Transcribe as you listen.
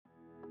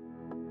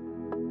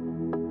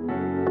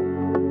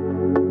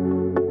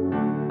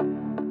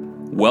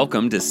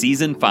Welcome to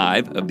Season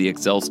 5 of the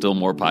Excel Still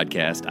More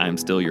podcast. I'm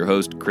still your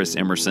host, Chris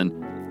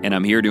Emerson, and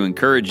I'm here to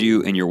encourage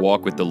you in your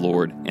walk with the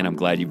Lord, and I'm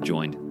glad you've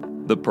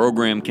joined. The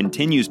program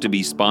continues to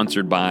be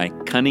sponsored by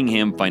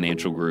Cunningham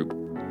Financial Group.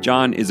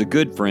 John is a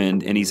good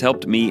friend, and he's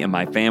helped me and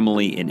my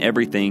family in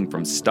everything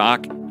from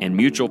stock and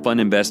mutual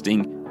fund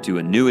investing to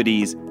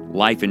annuities,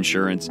 life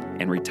insurance,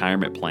 and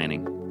retirement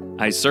planning.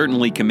 I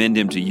certainly commend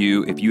him to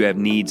you if you have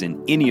needs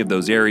in any of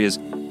those areas.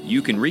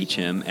 You can reach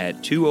him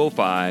at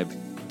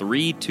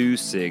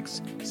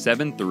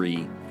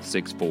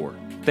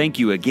 205-326-7364. Thank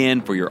you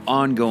again for your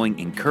ongoing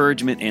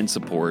encouragement and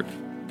support.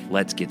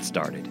 Let's get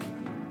started.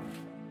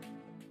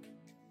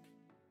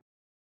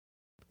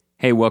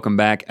 Hey, welcome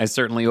back. I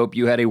certainly hope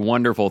you had a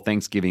wonderful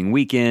Thanksgiving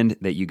weekend,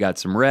 that you got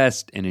some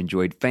rest and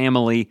enjoyed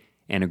family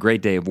and a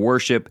great day of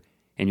worship,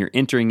 and you're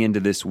entering into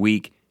this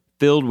week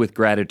filled with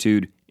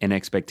gratitude and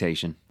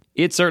expectation.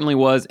 It certainly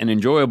was an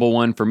enjoyable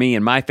one for me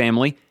and my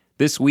family.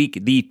 This week,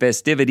 the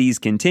festivities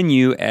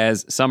continue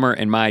as Summer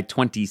and my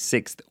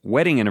 26th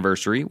wedding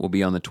anniversary will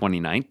be on the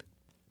 29th.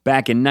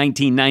 Back in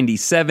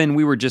 1997,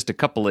 we were just a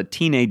couple of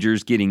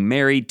teenagers getting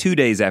married 2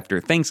 days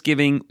after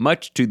Thanksgiving,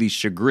 much to the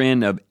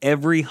chagrin of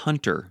every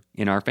hunter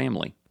in our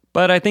family.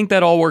 But I think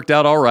that all worked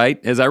out all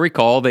right. As I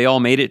recall, they all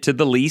made it to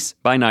the lease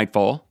by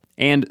nightfall,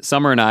 and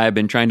Summer and I have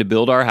been trying to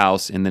build our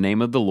house in the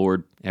name of the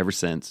Lord ever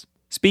since.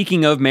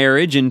 Speaking of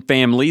marriage and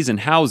families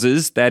and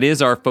houses, that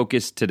is our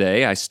focus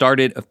today. I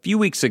started a few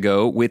weeks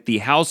ago with the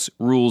House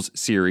Rules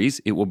series.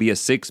 It will be a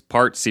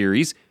 6-part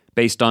series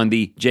based on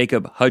the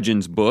Jacob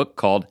Hudgens book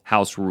called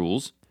House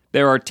Rules.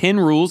 There are 10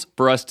 rules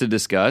for us to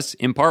discuss.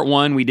 In part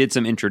 1, we did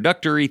some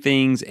introductory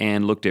things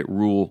and looked at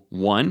Rule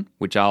 1,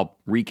 which I'll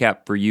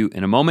recap for you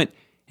in a moment.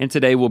 And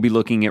today we'll be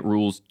looking at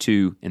Rules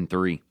 2 and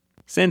 3.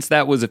 Since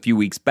that was a few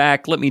weeks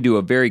back, let me do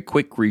a very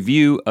quick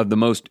review of the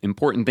most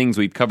important things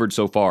we've covered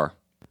so far.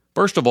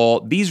 First of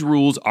all, these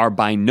rules are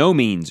by no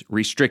means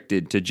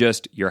restricted to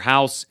just your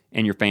house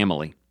and your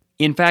family.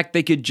 In fact,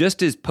 they could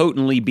just as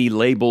potently be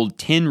labeled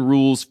 10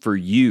 rules for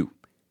you,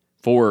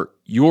 for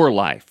your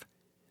life,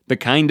 the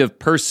kind of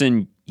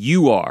person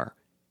you are,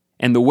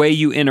 and the way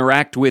you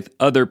interact with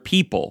other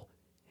people,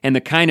 and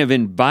the kind of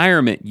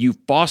environment you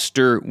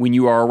foster when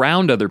you are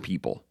around other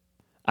people.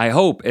 I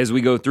hope as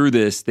we go through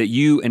this that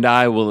you and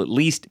I will at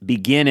least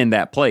begin in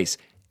that place.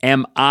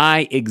 Am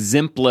I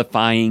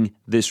exemplifying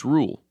this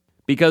rule?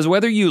 Because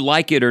whether you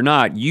like it or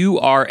not, you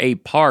are a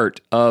part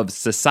of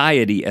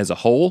society as a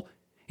whole,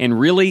 and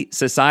really,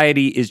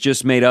 society is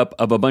just made up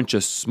of a bunch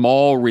of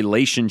small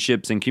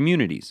relationships and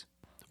communities.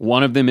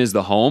 One of them is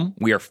the home.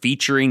 We are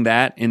featuring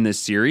that in this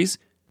series,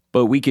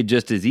 but we could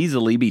just as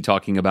easily be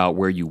talking about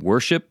where you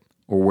worship,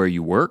 or where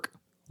you work,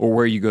 or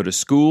where you go to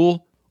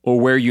school, or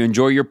where you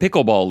enjoy your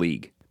pickleball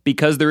league,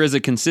 because there is a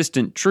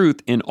consistent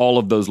truth in all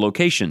of those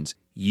locations.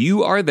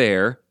 You are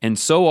there, and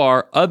so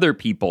are other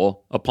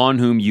people upon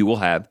whom you will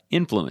have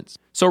influence.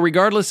 So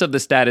regardless of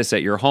the status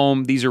at your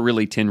home, these are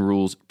really 10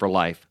 rules for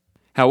life.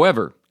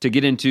 However, to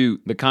get into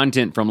the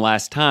content from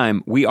last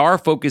time, we are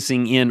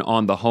focusing in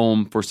on the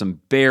home for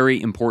some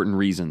very important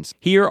reasons.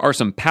 Here are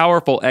some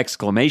powerful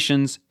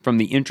exclamations from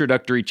the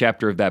introductory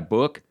chapter of that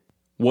book.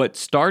 What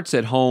starts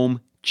at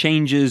home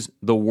changes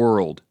the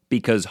world,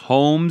 because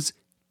homes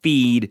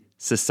feed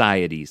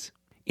societies.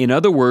 In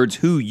other words,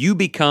 who you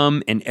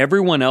become and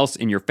everyone else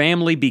in your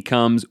family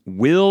becomes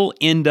will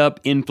end up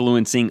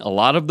influencing a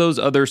lot of those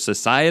other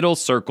societal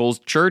circles,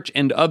 church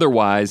and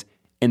otherwise,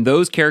 and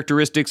those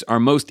characteristics are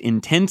most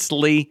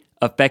intensely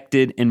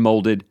affected and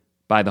molded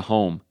by the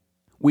home.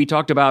 We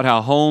talked about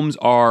how homes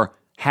are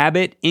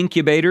habit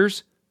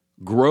incubators,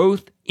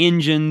 growth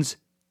engines,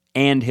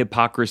 and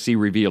hypocrisy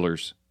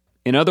revealers.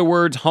 In other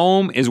words,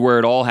 home is where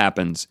it all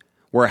happens,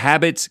 where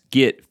habits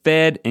get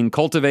fed and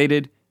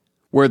cultivated,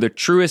 where the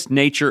truest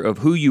nature of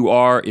who you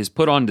are is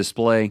put on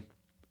display,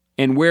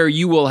 and where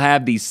you will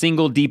have the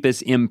single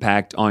deepest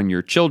impact on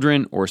your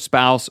children or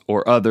spouse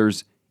or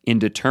others in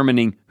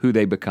determining who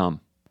they become.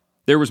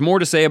 There was more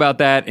to say about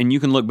that, and you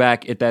can look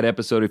back at that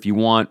episode if you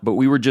want, but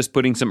we were just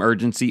putting some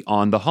urgency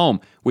on the home,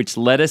 which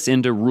led us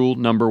into rule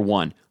number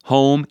 1.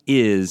 Home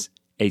is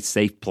a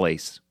safe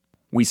place.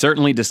 We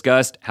certainly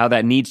discussed how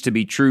that needs to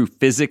be true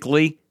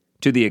physically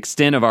to the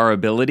extent of our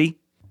ability.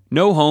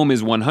 No home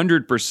is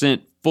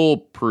 100%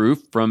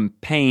 foolproof from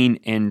pain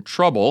and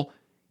trouble.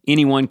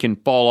 Anyone can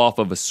fall off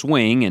of a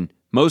swing, and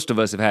most of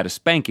us have had a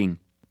spanking.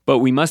 But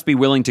we must be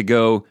willing to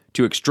go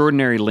to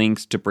extraordinary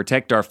lengths to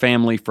protect our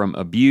family from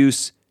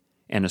abuse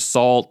and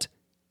assault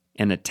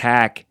and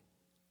attack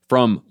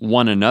from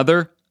one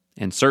another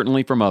and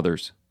certainly from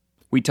others.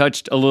 We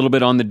touched a little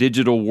bit on the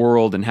digital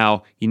world and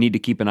how you need to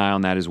keep an eye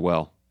on that as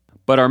well.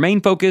 But our main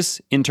focus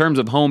in terms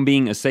of home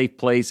being a safe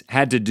place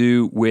had to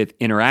do with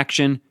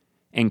interaction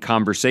and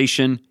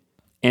conversation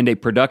and a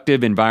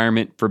productive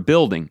environment for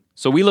building.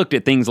 So we looked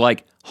at things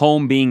like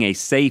home being a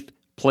safe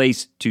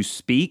place to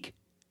speak,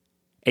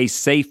 a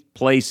safe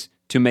place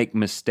to make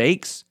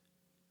mistakes,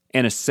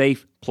 and a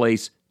safe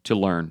place to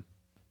learn.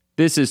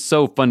 This is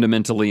so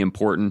fundamentally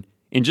important.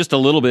 In just a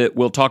little bit,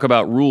 we'll talk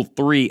about Rule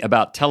 3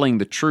 about telling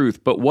the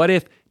truth, but what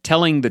if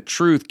telling the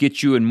truth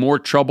gets you in more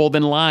trouble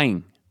than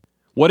lying?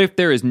 What if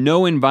there is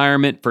no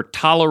environment for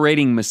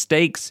tolerating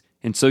mistakes,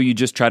 and so you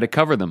just try to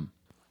cover them?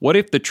 What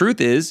if the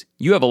truth is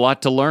you have a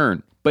lot to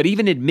learn, but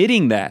even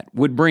admitting that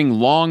would bring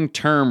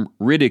long-term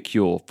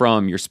ridicule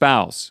from your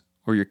spouse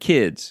or your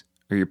kids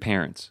or your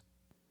parents?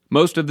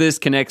 Most of this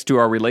connects to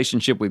our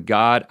relationship with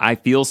God. I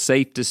feel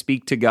safe to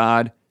speak to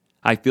God.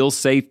 I feel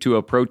safe to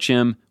approach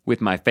Him with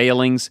my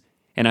failings,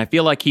 and I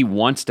feel like He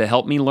wants to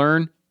help me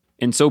learn.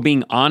 And so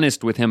being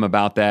honest with Him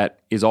about that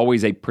is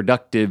always a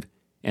productive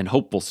and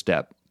hopeful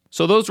step.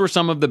 So those were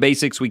some of the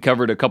basics we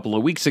covered a couple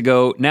of weeks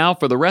ago. Now,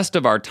 for the rest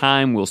of our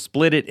time, we'll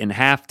split it in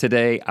half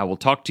today. I will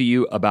talk to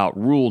you about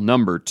rule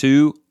number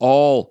 2,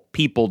 all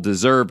people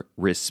deserve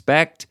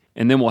respect.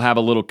 And then we'll have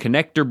a little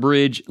connector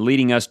bridge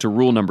leading us to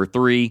rule number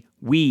 3,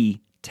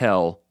 we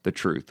tell the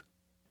truth.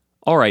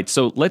 All right,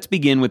 so let's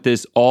begin with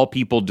this all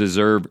people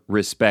deserve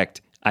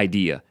respect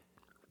idea.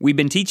 We've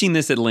been teaching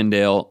this at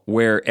Lindale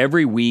where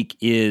every week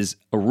is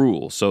a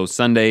rule. So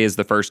Sunday is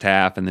the first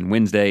half and then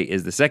Wednesday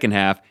is the second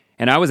half.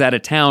 And I was out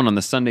of town on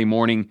the Sunday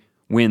morning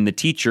when the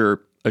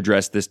teacher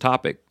addressed this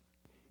topic.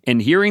 And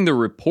hearing the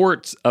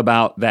reports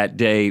about that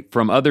day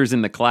from others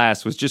in the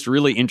class was just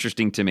really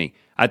interesting to me.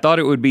 I thought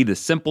it would be the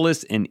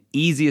simplest and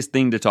easiest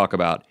thing to talk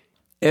about.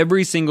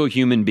 Every single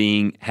human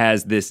being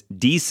has this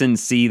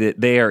decency that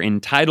they are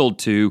entitled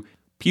to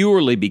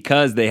purely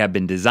because they have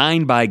been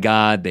designed by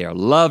God, they are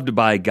loved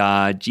by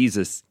God,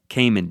 Jesus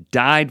came and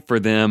died for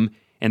them,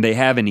 and they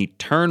have an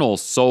eternal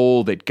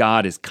soul that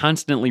God is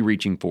constantly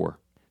reaching for.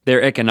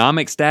 Their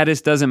economic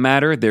status doesn't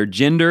matter. Their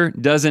gender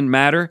doesn't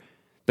matter.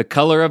 The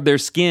color of their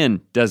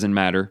skin doesn't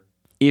matter.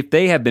 If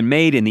they have been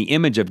made in the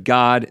image of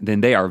God,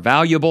 then they are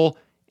valuable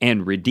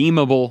and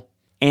redeemable,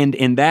 and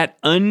in that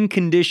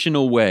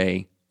unconditional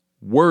way,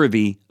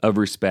 worthy of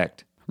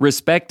respect.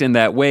 Respect in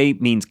that way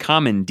means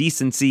common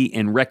decency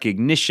and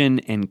recognition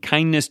and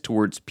kindness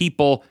towards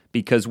people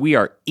because we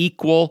are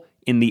equal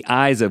in the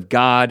eyes of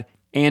God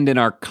and in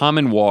our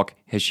common walk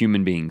as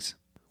human beings.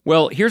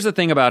 Well, here's the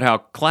thing about how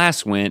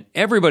class went.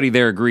 Everybody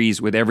there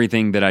agrees with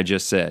everything that I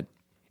just said.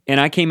 And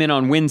I came in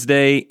on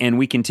Wednesday and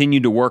we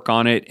continued to work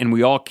on it and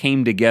we all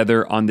came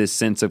together on this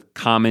sense of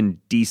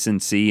common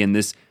decency and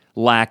this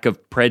lack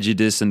of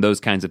prejudice and those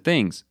kinds of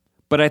things.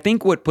 But I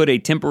think what put a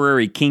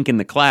temporary kink in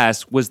the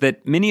class was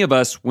that many of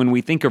us, when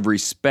we think of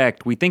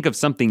respect, we think of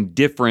something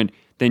different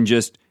than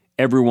just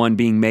everyone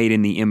being made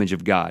in the image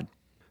of God.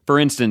 For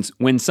instance,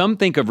 when some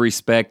think of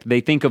respect,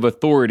 they think of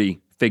authority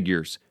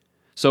figures.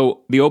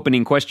 So the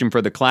opening question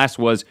for the class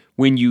was,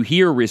 when you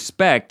hear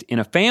respect in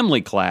a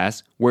family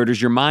class, where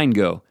does your mind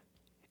go?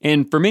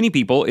 And for many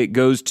people, it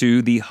goes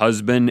to the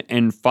husband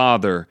and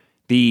father,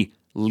 the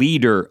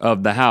leader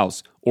of the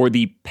house, or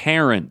the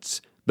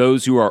parents,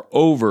 those who are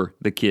over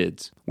the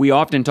kids. We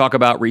often talk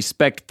about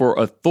respect for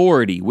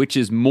authority, which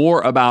is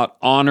more about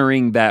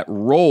honoring that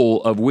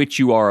role of which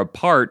you are a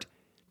part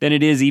than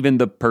it is even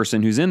the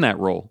person who's in that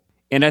role.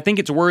 And I think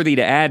it's worthy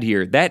to add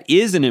here, that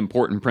is an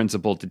important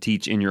principle to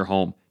teach in your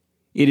home.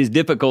 It is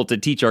difficult to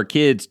teach our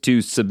kids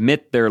to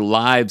submit their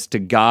lives to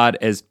God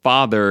as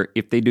Father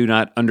if they do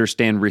not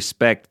understand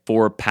respect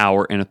for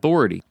power and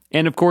authority.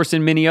 And of course,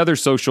 in many other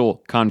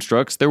social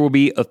constructs, there will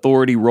be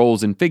authority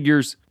roles and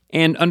figures,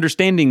 and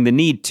understanding the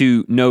need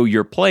to know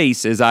your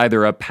place as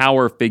either a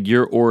power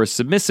figure or a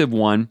submissive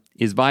one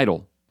is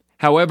vital.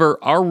 However,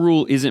 our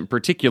rule isn't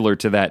particular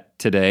to that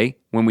today.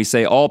 When we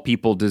say all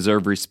people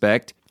deserve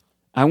respect,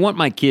 I want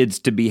my kids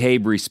to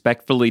behave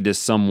respectfully to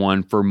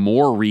someone for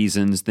more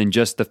reasons than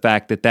just the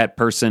fact that that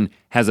person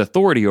has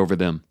authority over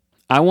them.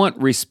 I want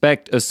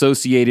respect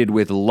associated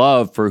with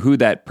love for who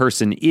that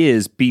person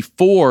is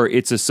before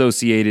it's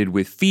associated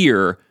with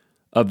fear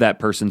of that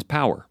person's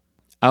power.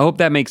 I hope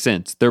that makes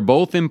sense. They're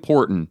both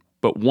important,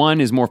 but one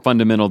is more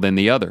fundamental than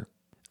the other.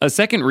 A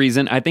second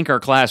reason I think our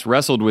class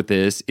wrestled with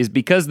this is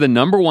because the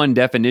number one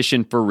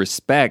definition for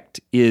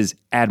respect is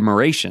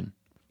admiration.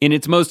 In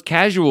its most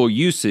casual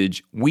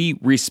usage, we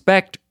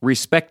respect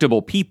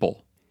respectable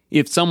people.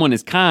 If someone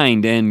is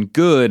kind and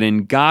good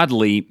and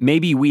godly,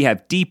 maybe we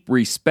have deep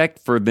respect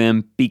for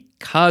them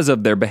because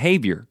of their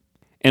behavior.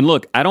 And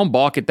look, I don't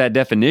balk at that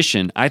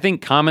definition. I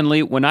think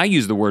commonly when I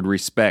use the word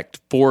respect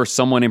for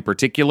someone in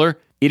particular,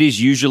 it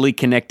is usually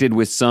connected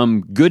with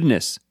some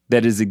goodness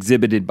that is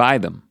exhibited by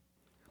them.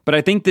 But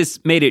I think this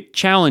made it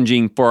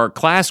challenging for our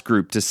class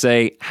group to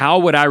say, how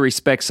would I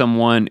respect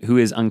someone who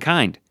is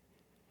unkind?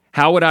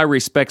 How would I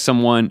respect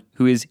someone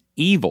who is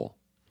evil?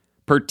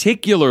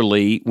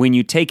 Particularly when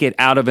you take it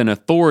out of an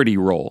authority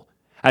role.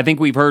 I think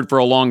we've heard for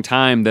a long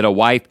time that a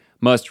wife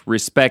must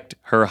respect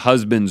her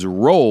husband's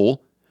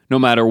role, no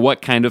matter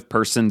what kind of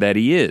person that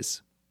he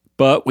is.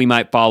 But we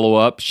might follow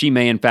up, she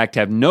may in fact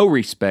have no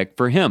respect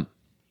for him.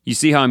 You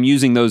see how I'm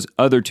using those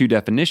other two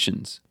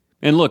definitions?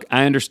 And look,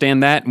 I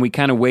understand that, and we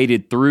kind of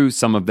waded through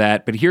some of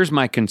that, but here's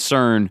my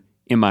concern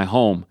in my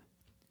home.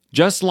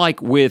 Just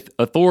like with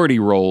authority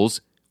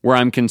roles, where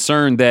I'm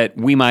concerned that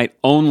we might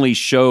only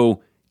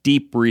show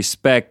deep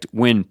respect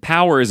when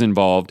power is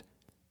involved,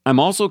 I'm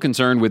also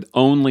concerned with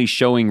only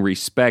showing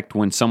respect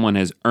when someone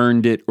has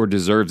earned it or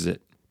deserves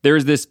it. There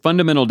is this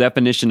fundamental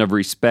definition of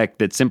respect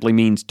that simply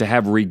means to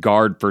have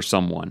regard for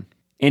someone.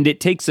 And it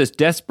takes us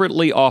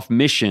desperately off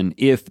mission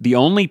if the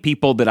only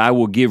people that I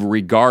will give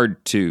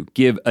regard to,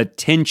 give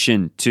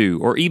attention to,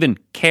 or even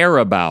care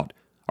about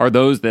are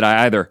those that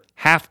I either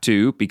have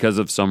to because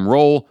of some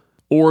role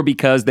or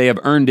because they have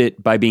earned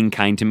it by being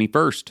kind to me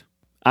first.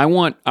 I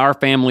want our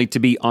family to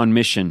be on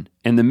mission,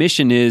 and the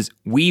mission is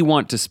we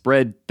want to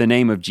spread the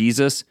name of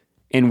Jesus,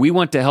 and we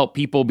want to help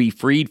people be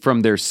freed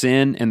from their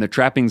sin and the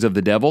trappings of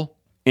the devil.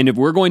 And if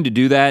we're going to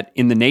do that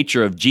in the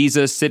nature of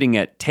Jesus sitting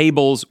at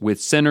tables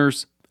with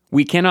sinners,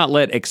 we cannot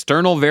let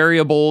external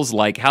variables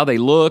like how they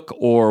look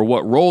or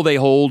what role they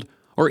hold,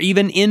 or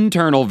even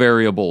internal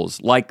variables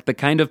like the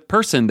kind of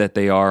person that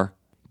they are,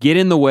 get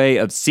in the way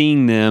of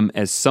seeing them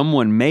as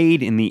someone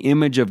made in the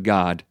image of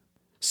God,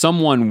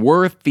 someone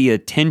worth the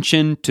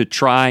attention to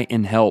try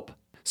and help,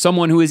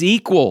 someone who is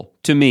equal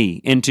to me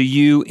and to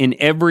you in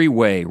every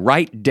way,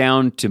 right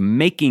down to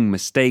making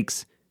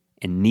mistakes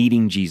and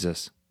needing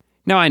Jesus.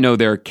 Now, I know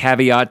there are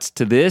caveats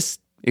to this,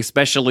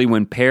 especially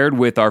when paired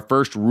with our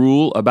first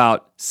rule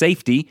about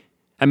safety.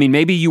 I mean,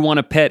 maybe you want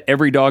to pet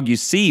every dog you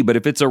see, but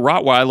if it's a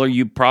Rottweiler,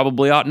 you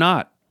probably ought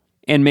not.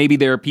 And maybe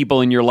there are people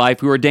in your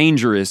life who are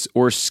dangerous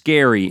or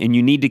scary, and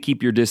you need to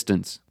keep your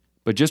distance.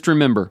 But just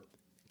remember,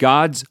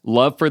 God's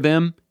love for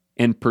them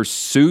and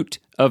pursuit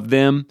of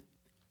them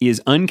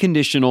is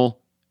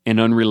unconditional and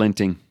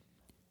unrelenting.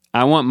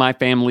 I want my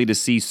family to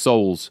see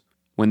souls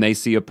when they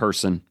see a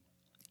person,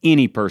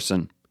 any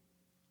person,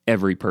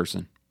 every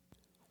person.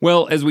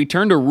 Well, as we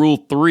turn to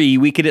Rule 3,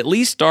 we could at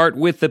least start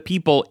with the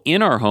people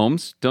in our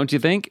homes, don't you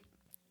think?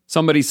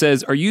 Somebody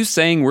says, are you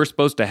saying we're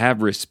supposed to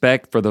have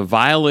respect for the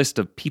vilest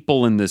of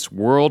people in this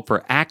world,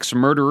 for axe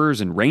murderers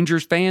and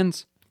Rangers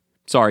fans?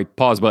 Sorry,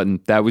 pause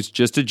button. That was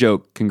just a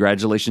joke.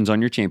 Congratulations on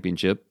your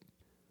championship.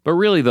 But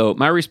really, though,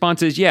 my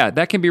response is, yeah,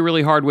 that can be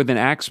really hard with an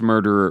axe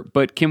murderer,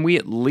 but can we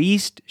at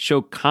least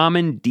show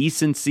common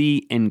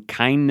decency and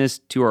kindness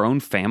to our own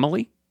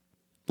family?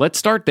 Let's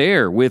start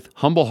there with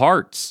humble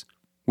hearts,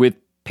 with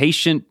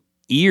patient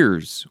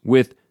ears,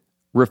 with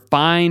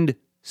refined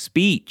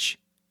speech,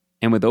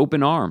 and with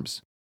open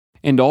arms.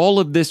 And all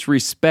of this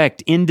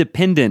respect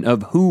independent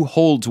of who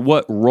holds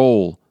what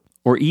role,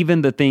 or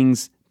even the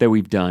things that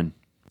we've done.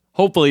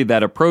 Hopefully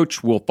that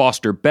approach will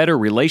foster better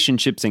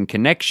relationships and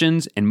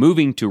connections, and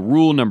moving to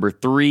rule number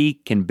 3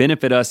 can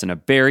benefit us in a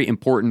very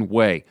important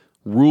way.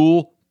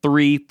 Rule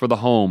 3 for the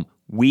home: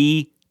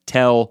 we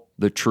tell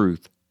the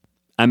truth.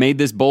 I made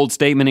this bold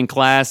statement in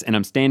class, and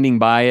I'm standing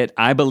by it.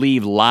 I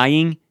believe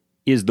lying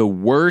is the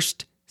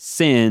worst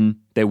sin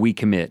that we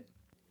commit.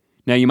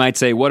 Now, you might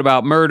say, what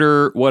about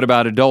murder? What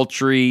about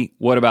adultery?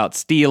 What about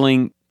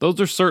stealing?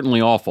 Those are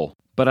certainly awful.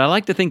 But I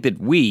like to think that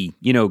we,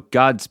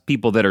 God's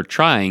people that are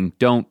trying,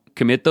 don't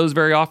commit those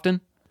very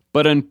often.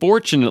 But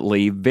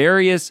unfortunately,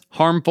 various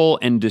harmful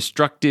and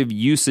destructive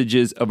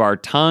usages of our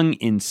tongue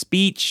in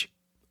speech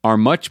are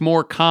much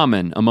more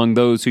common among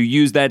those who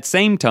use that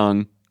same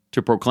tongue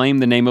to proclaim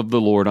the name of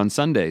the Lord on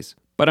Sundays.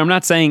 But I'm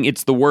not saying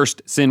it's the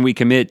worst sin we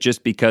commit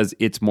just because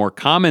it's more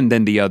common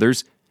than the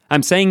others.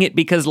 I'm saying it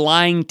because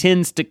lying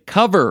tends to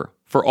cover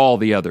for all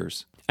the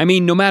others. I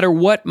mean, no matter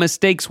what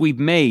mistakes we've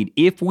made,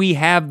 if we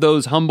have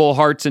those humble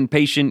hearts and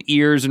patient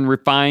ears and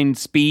refined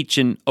speech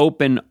and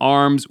open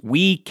arms,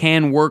 we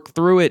can work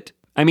through it.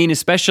 I mean,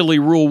 especially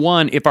Rule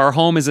 1, if our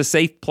home is a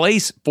safe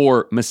place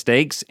for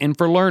mistakes and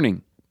for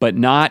learning. But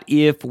not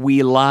if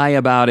we lie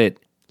about it.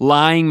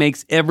 Lying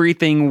makes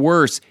everything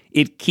worse.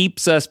 It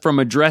keeps us from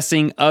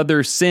addressing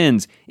other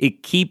sins.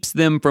 It keeps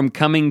them from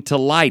coming to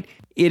light.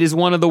 It is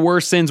one of the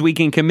worst sins we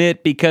can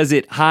commit because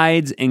it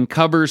hides and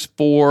covers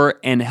for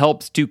and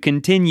helps to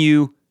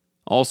continue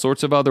all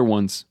sorts of other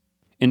ones.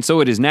 And so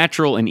it is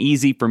natural and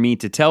easy for me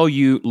to tell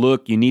you,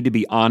 look, you need to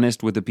be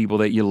honest with the people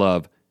that you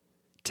love.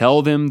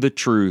 Tell them the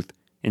truth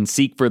and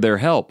seek for their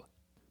help.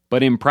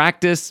 But in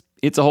practice,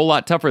 it's a whole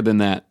lot tougher than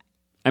that.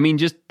 I mean,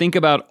 just think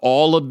about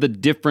all of the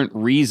different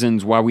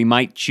reasons why we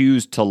might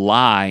choose to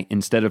lie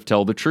instead of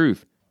tell the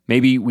truth.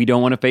 Maybe we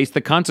don't want to face the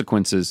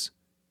consequences.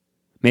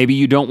 Maybe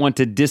you don't want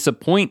to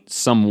disappoint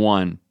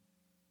someone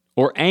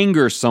or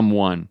anger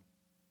someone.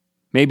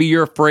 Maybe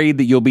you're afraid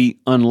that you'll be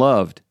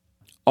unloved.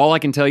 All I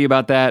can tell you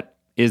about that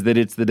is that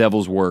it's the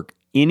devil's work.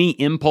 Any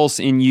impulse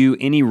in you,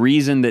 any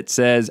reason that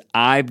says,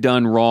 I've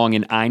done wrong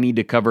and I need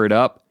to cover it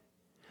up.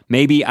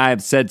 Maybe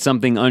I've said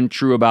something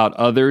untrue about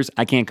others.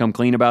 I can't come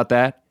clean about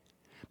that.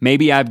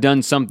 Maybe I've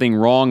done something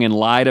wrong and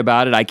lied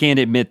about it. I can't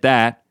admit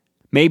that.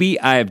 Maybe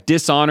I have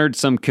dishonored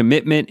some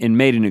commitment and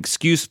made an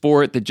excuse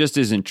for it that just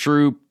isn't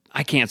true.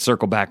 I can't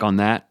circle back on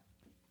that.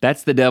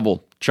 That's the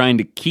devil trying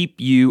to keep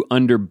you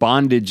under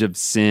bondage of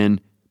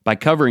sin by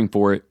covering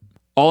for it.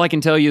 All I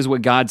can tell you is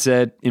what God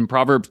said in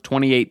Proverbs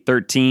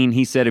 28:13.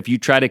 He said, if you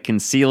try to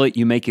conceal it,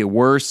 you make it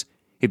worse.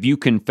 If you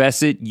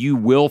confess it, you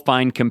will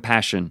find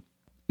compassion.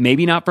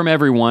 Maybe not from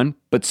everyone,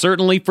 but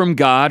certainly from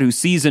God who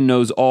sees and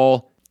knows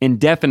all, and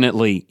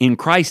definitely, in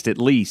Christ at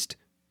least,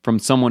 from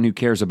someone who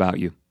cares about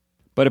you.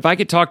 But if I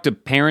could talk to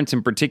parents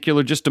in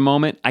particular just a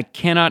moment, I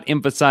cannot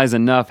emphasize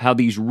enough how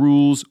these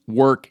rules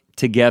work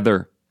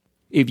together.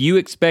 If you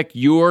expect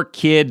your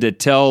kid to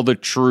tell the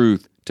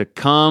truth, to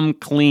come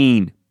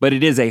clean, but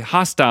it is a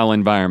hostile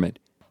environment,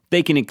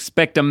 they can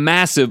expect a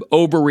massive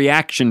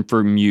overreaction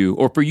from you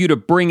or for you to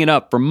bring it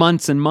up for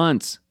months and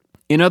months.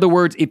 In other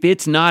words, if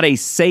it's not a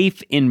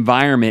safe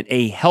environment,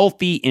 a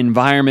healthy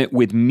environment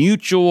with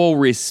mutual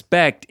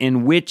respect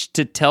in which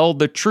to tell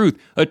the truth,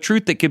 a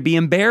truth that could be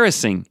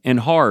embarrassing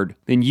and hard,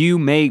 then you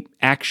may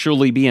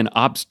actually be an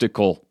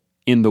obstacle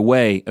in the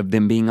way of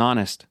them being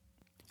honest.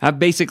 I've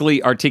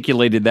basically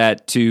articulated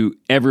that to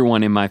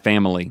everyone in my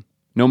family.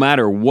 No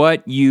matter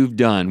what you've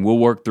done, we'll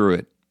work through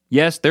it.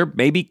 Yes, there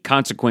may be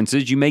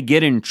consequences. You may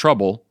get in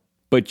trouble,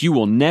 but you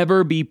will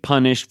never be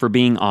punished for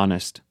being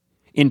honest.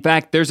 In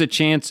fact, there's a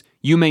chance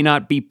you may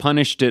not be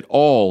punished at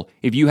all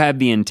if you have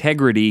the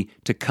integrity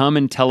to come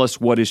and tell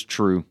us what is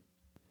true.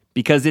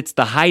 Because it's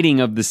the hiding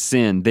of the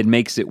sin that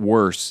makes it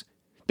worse,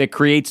 that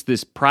creates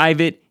this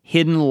private,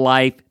 hidden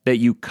life that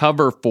you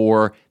cover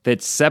for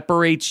that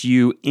separates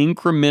you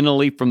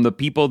incrementally from the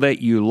people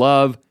that you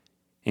love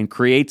and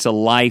creates a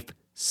life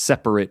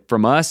separate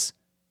from us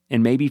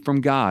and maybe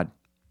from God.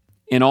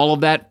 And all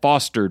of that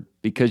fostered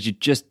because you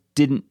just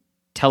didn't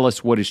tell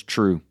us what is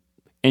true.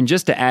 And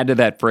just to add to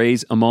that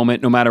phrase a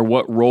moment, no matter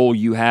what role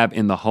you have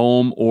in the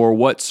home or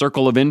what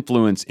circle of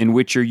influence in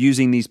which you're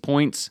using these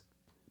points,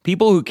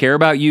 people who care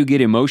about you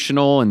get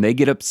emotional and they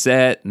get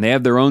upset and they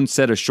have their own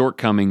set of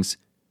shortcomings.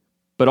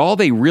 But all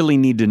they really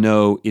need to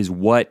know is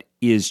what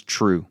is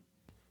true.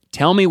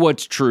 Tell me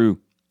what's true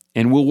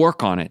and we'll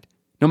work on it.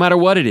 No matter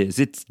what it is,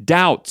 it's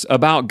doubts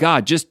about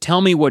God. Just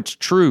tell me what's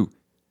true.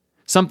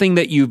 Something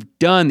that you've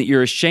done that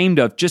you're ashamed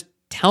of, just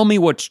tell me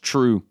what's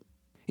true.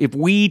 If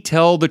we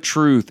tell the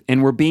truth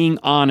and we're being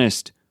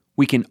honest,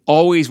 we can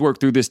always work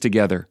through this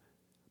together.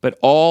 But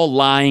all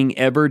lying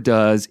ever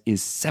does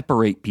is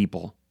separate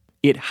people.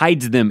 It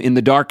hides them in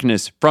the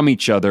darkness from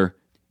each other.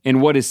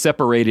 And what is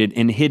separated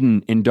and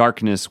hidden in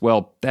darkness,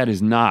 well, that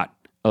is not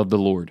of the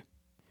Lord.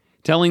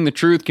 Telling the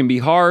truth can be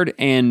hard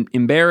and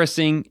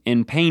embarrassing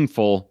and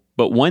painful,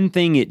 but one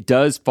thing it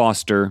does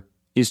foster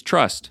is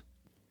trust.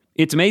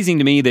 It's amazing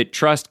to me that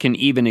trust can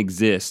even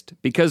exist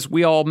because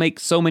we all make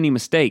so many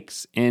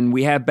mistakes and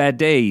we have bad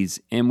days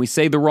and we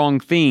say the wrong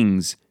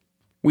things.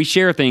 We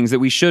share things that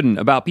we shouldn't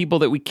about people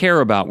that we care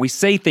about. We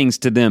say things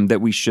to them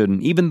that we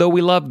shouldn't, even though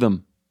we love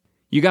them.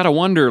 You got to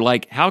wonder,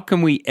 how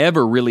can we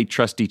ever really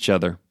trust each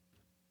other?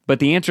 But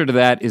the answer to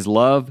that is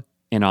love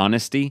and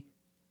honesty.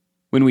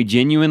 When we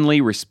genuinely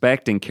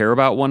respect and care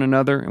about one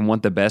another and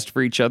want the best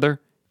for each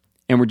other,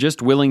 and we're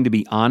just willing to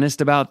be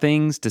honest about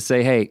things, to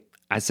say, hey,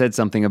 I said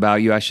something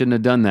about you, I shouldn't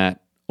have done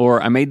that.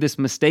 Or I made this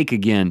mistake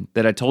again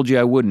that I told you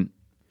I wouldn't.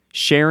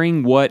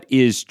 Sharing what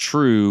is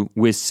true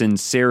with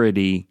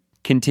sincerity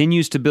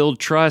continues to build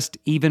trust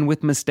even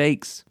with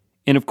mistakes.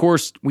 And of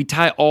course, we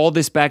tie all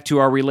this back to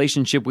our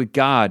relationship with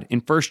God. In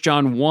 1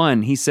 John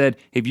 1, he said,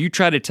 if you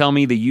try to tell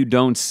me that you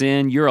don't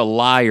sin, you're a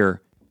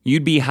liar.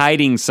 You'd be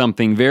hiding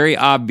something very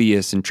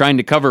obvious and trying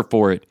to cover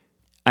for it.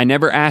 I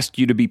never asked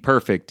you to be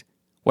perfect.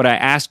 What I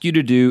ask you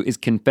to do is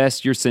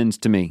confess your sins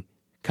to me.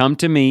 Come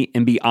to me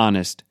and be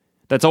honest.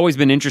 That's always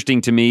been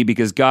interesting to me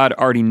because God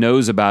already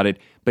knows about it,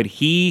 but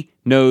He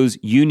knows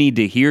you need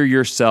to hear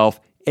yourself,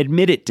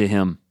 admit it to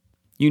Him.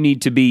 You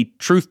need to be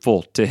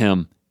truthful to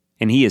Him,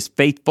 and He is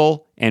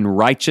faithful and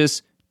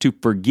righteous to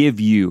forgive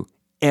you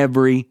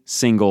every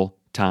single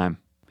time.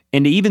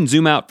 And to even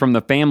zoom out from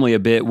the family a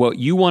bit, what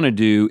you want to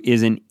do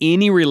is in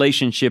any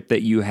relationship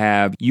that you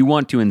have, you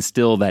want to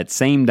instill that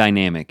same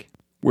dynamic.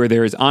 Where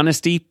there is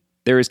honesty,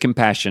 there is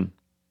compassion,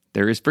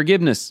 there is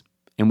forgiveness,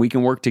 and we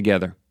can work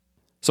together.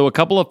 So a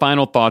couple of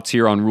final thoughts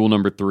here on rule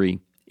number 3.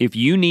 If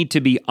you need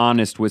to be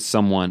honest with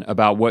someone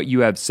about what you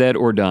have said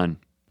or done,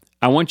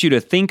 I want you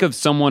to think of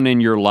someone in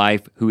your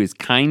life who is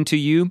kind to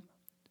you,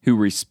 who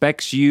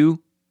respects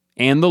you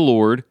and the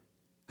Lord,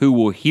 who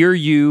will hear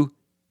you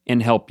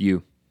and help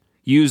you.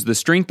 Use the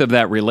strength of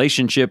that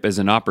relationship as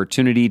an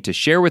opportunity to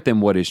share with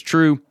them what is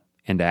true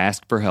and to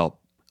ask for help.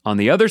 On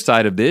the other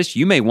side of this,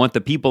 you may want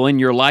the people in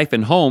your life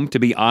and home to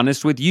be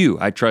honest with you.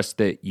 I trust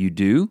that you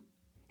do.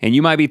 And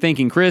you might be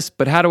thinking, Chris,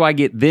 but how do I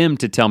get them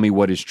to tell me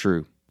what is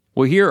true?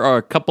 Well, here are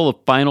a couple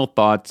of final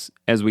thoughts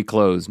as we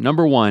close.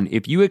 Number 1,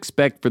 if you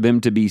expect for them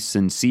to be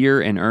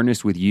sincere and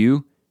earnest with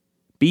you,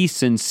 be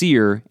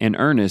sincere and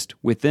earnest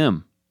with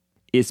them.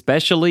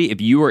 Especially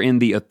if you are in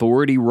the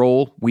authority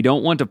role, we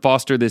don't want to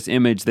foster this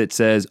image that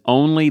says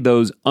only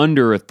those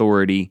under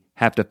authority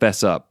have to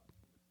fess up.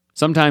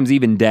 Sometimes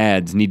even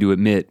dads need to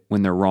admit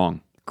when they're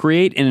wrong.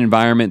 Create an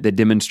environment that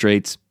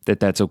demonstrates that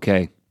that's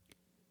okay.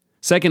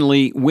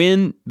 Secondly,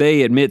 when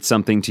they admit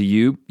something to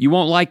you, you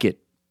won't like it,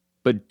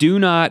 but do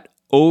not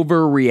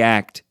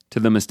overreact to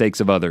the mistakes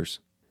of others.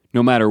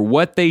 No matter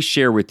what they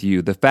share with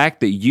you, the fact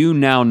that you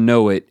now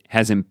know it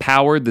has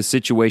empowered the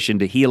situation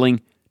to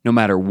healing, no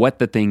matter what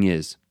the thing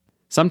is.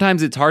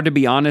 Sometimes it's hard to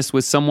be honest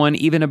with someone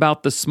even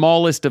about the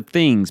smallest of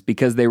things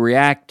because they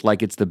react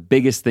like it's the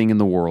biggest thing in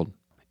the world.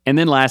 And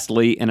then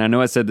lastly, and I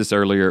know I said this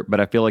earlier, but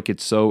I feel like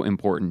it's so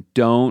important,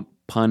 don't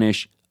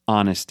punish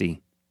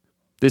honesty.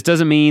 This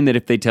doesn't mean that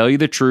if they tell you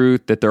the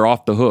truth that they're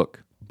off the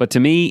hook, But to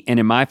me and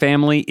in my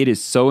family, it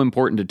is so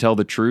important to tell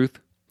the truth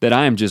that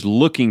I am just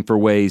looking for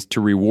ways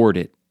to reward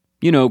it.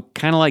 You know,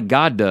 kind of like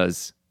God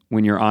does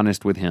when you're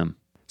honest with Him.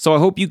 So I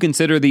hope you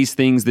consider these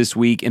things this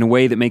week in a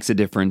way that makes a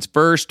difference.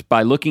 First,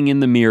 by looking in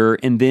the mirror,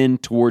 and then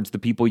towards the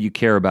people you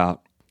care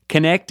about.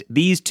 Connect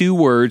these two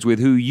words with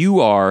who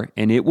you are,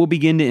 and it will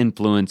begin to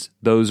influence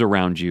those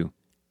around you.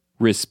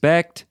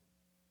 Respect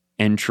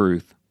and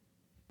truth.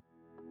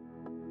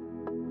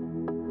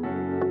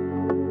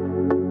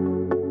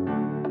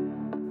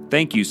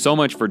 Thank you so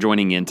much for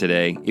joining in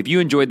today. If you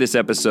enjoyed this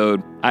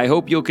episode, I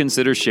hope you'll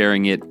consider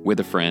sharing it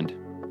with a friend.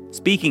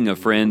 Speaking of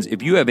friends,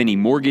 if you have any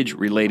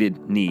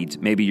mortgage-related needs,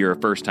 maybe you're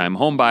a first-time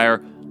home buyer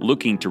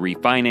looking to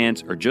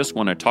refinance or just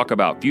want to talk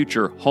about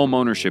future home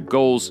ownership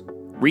goals,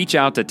 reach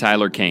out to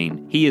Tyler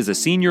Kane. He is a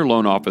senior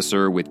loan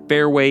officer with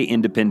Fairway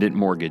Independent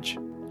Mortgage.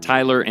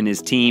 Tyler and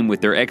his team,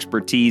 with their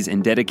expertise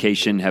and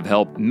dedication, have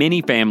helped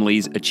many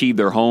families achieve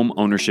their home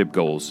ownership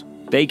goals.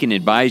 They can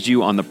advise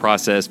you on the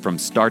process from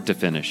start to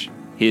finish.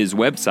 His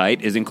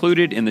website is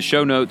included in the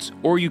show notes,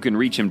 or you can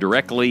reach him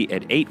directly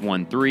at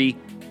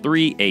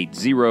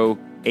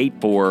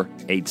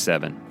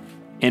 813-380-8487.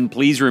 And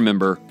please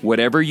remember,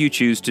 whatever you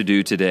choose to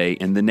do today,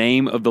 in the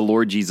name of the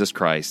Lord Jesus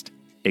Christ,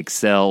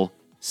 excel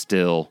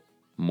still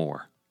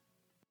more.